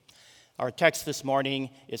Our text this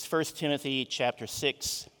morning is 1 Timothy chapter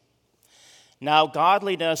 6. Now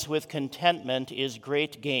godliness with contentment is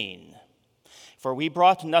great gain. For we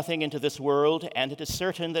brought nothing into this world, and it is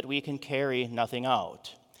certain that we can carry nothing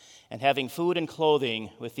out. And having food and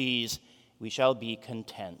clothing, with these we shall be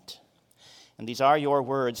content. And these are your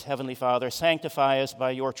words, Heavenly Father. Sanctify us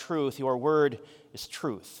by your truth. Your word is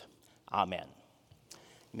truth. Amen.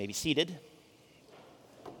 You may be seated.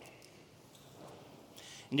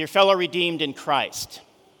 And dear fellow redeemed in Christ,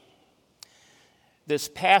 this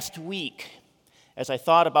past week, as I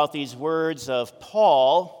thought about these words of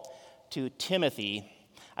Paul to Timothy,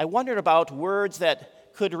 I wondered about words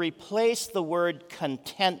that could replace the word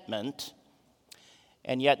contentment,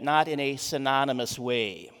 and yet not in a synonymous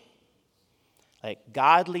way. Like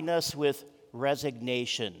godliness with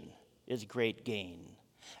resignation is great gain.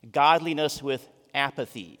 Godliness with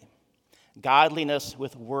apathy. Godliness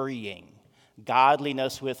with worrying.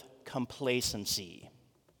 Godliness with complacency.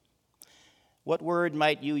 What word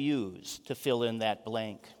might you use to fill in that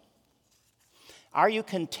blank? Are you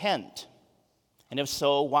content? And if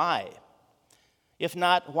so, why? If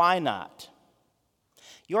not, why not?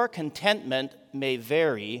 Your contentment may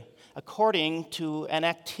vary according to an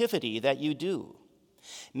activity that you do.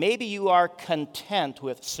 Maybe you are content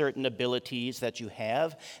with certain abilities that you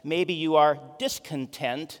have. Maybe you are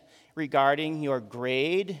discontent regarding your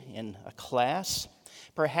grade in a class.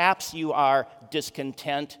 Perhaps you are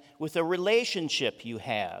discontent with a relationship you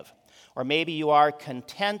have. Or maybe you are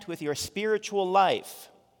content with your spiritual life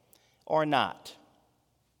or not.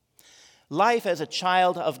 Life as a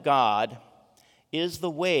child of God is the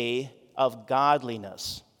way of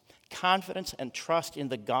godliness. Confidence and trust in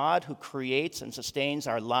the God who creates and sustains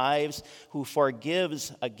our lives, who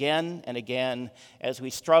forgives again and again as we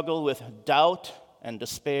struggle with doubt and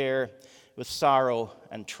despair, with sorrow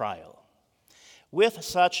and trial. With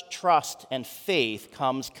such trust and faith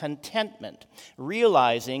comes contentment,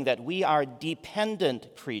 realizing that we are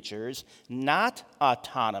dependent creatures, not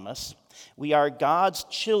autonomous. We are God's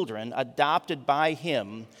children, adopted by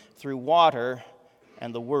Him through water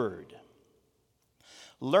and the Word.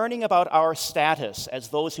 Learning about our status as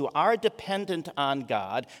those who are dependent on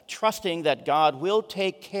God, trusting that God will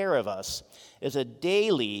take care of us, is a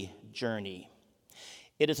daily journey.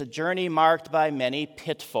 It is a journey marked by many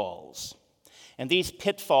pitfalls. And these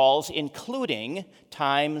pitfalls, including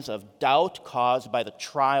times of doubt caused by the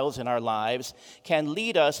trials in our lives, can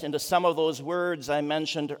lead us into some of those words I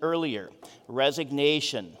mentioned earlier: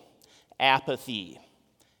 resignation, apathy,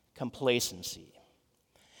 complacency.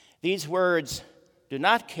 These words do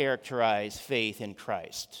not characterize faith in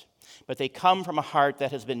Christ, but they come from a heart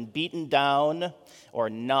that has been beaten down or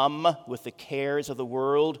numb with the cares of the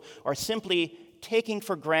world, or simply taking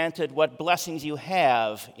for granted what blessings you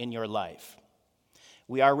have in your life.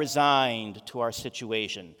 We are resigned to our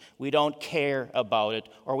situation. We don't care about it,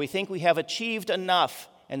 or we think we have achieved enough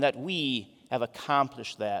and that we have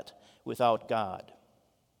accomplished that without God.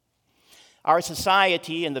 Our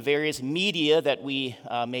society and the various media that we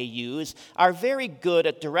may use are very good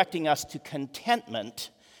at directing us to contentment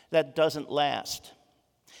that doesn't last,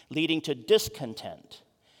 leading to discontent,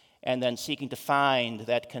 and then seeking to find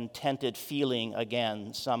that contented feeling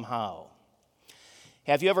again somehow.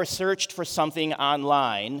 Have you ever searched for something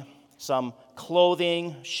online, some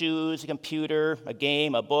clothing, shoes, a computer, a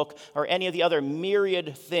game, a book, or any of the other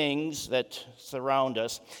myriad things that surround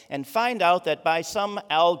us, and find out that by some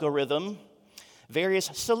algorithm, various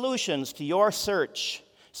solutions to your search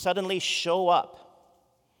suddenly show up?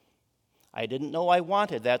 I didn't know I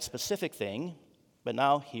wanted that specific thing, but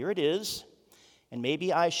now here it is, and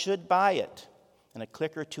maybe I should buy it. And a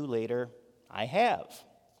click or two later, I have.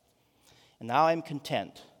 And now I'm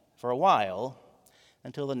content for a while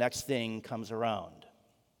until the next thing comes around.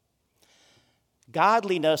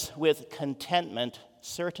 Godliness with contentment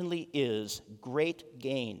certainly is great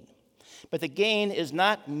gain. But the gain is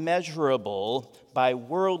not measurable by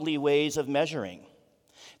worldly ways of measuring.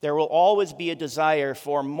 There will always be a desire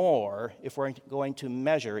for more if we're going to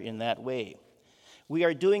measure in that way. We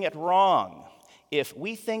are doing it wrong if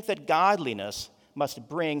we think that godliness must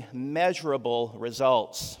bring measurable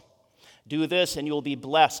results. Do this and you'll be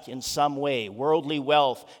blessed in some way, worldly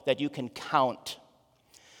wealth that you can count.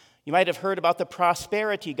 You might have heard about the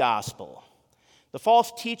prosperity gospel. The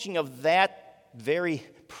false teaching of that very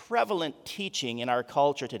prevalent teaching in our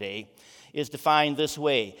culture today is defined this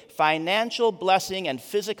way: financial blessing and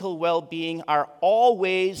physical well-being are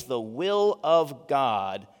always the will of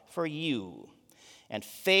God for you, and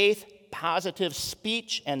faith, positive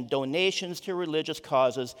speech, and donations to religious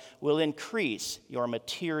causes will increase your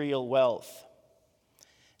material wealth.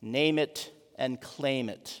 Name it and claim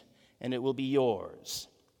it. and it will be yours,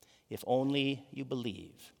 if only you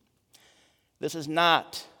believe. This is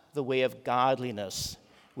not the way of godliness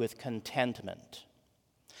with contentment.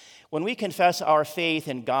 When we confess our faith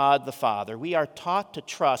in God the Father, we are taught to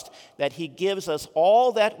trust that He gives us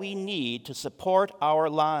all that we need to support our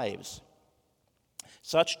lives.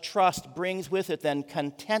 Such trust brings with it then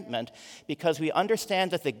contentment, because we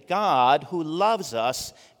understand that the God who loves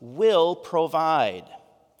us will provide.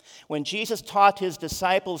 When Jesus taught His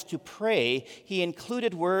disciples to pray, He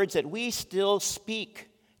included words that we still speak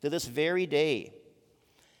to this very day.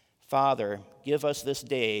 Father, give us this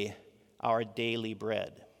day our daily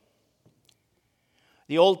bread.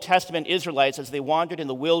 The Old Testament Israelites, as they wandered in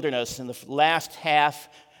the wilderness in the last half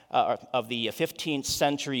of the 15th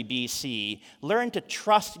century BC, learned to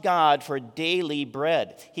trust God for daily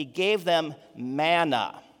bread. He gave them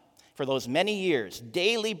manna for those many years,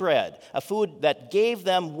 daily bread, a food that gave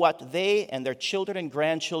them what they and their children and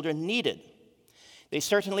grandchildren needed. They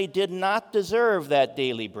certainly did not deserve that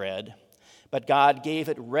daily bread, but God gave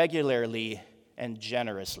it regularly and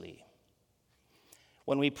generously.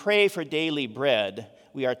 When we pray for daily bread,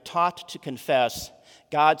 we are taught to confess,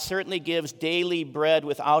 God certainly gives daily bread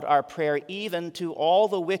without our prayer, even to all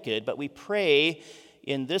the wicked, but we pray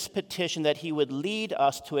in this petition that He would lead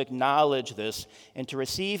us to acknowledge this and to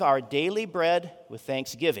receive our daily bread with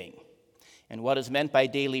thanksgiving. And what is meant by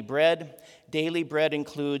daily bread? Daily bread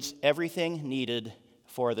includes everything needed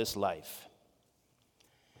for this life.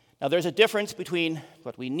 Now, there's a difference between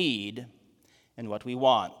what we need and what we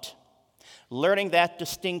want. Learning that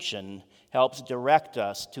distinction helps direct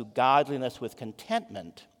us to godliness with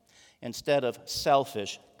contentment instead of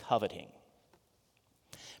selfish coveting.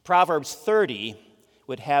 Proverbs 30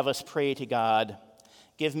 would have us pray to God,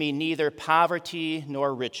 give me neither poverty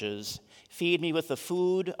nor riches. Feed me with the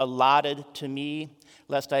food allotted to me,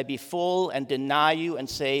 lest I be full and deny you and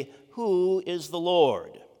say, who is the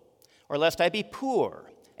Lord? Or lest I be poor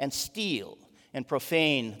and steal and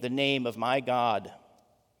profane the name of my God.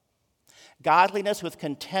 Godliness with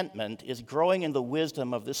contentment is growing in the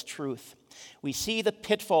wisdom of this truth. We see the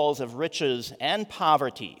pitfalls of riches and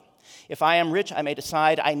poverty. If I am rich, I may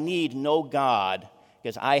decide I need no God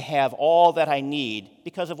because I have all that I need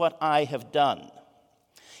because of what I have done.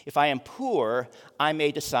 If I am poor, I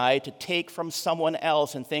may decide to take from someone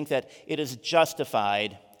else and think that it is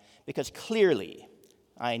justified because clearly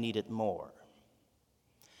I need it more.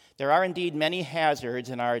 There are indeed many hazards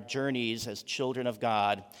in our journeys as children of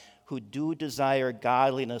God who do desire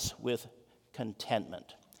godliness with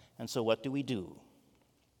contentment. And so what do?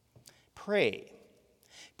 Pray.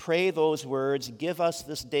 Pray those words, give us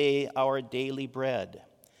this day our daily bread.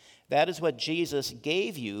 That is what Jesus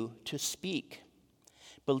gave you to speak.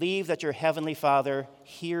 Believe that your heavenly Father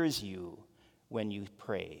hears you when you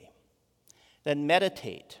pray. Then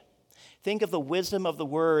meditate. Think of the wisdom of the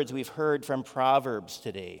words we've heard from Proverbs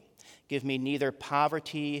today. Give me neither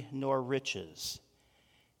poverty nor riches.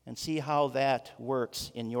 And see how that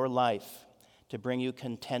works in your life to bring you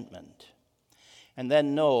contentment. And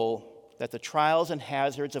then know that the trials and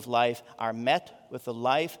hazards of life are met with the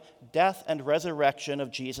life, death, and resurrection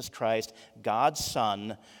of Jesus Christ, God's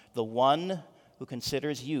Son, the one who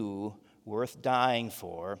considers you worth dying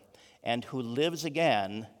for, and who lives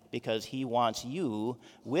again because He wants you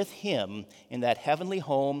with Him in that heavenly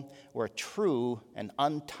home where true and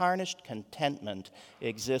untarnished contentment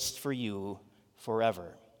exists for you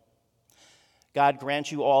forever. God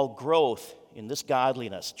grant you all growth in this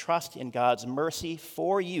godliness, trust in God's mercy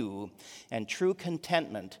for you, and true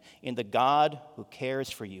contentment in the God who cares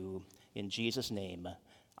for you. In Jesus' name,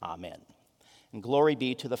 amen. And glory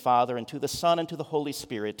be to the Father, and to the Son, and to the Holy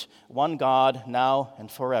Spirit, one God, now and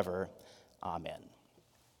forever. Amen.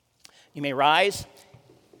 You may rise,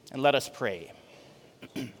 and let us pray.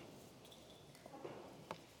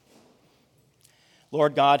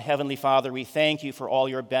 Lord God, Heavenly Father, we thank you for all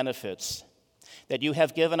your benefits, that you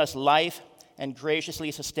have given us life and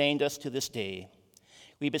graciously sustained us to this day.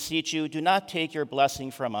 We beseech you, do not take your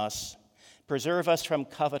blessing from us. Preserve us from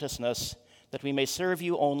covetousness, that we may serve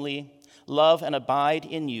you only, love and abide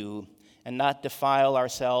in you, and not defile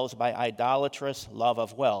ourselves by idolatrous love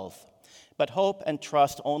of wealth, but hope and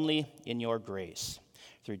trust only in your grace.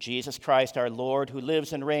 Through Jesus Christ our Lord, who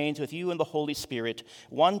lives and reigns with you in the Holy Spirit,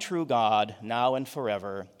 one true God, now and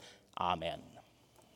forever. Amen.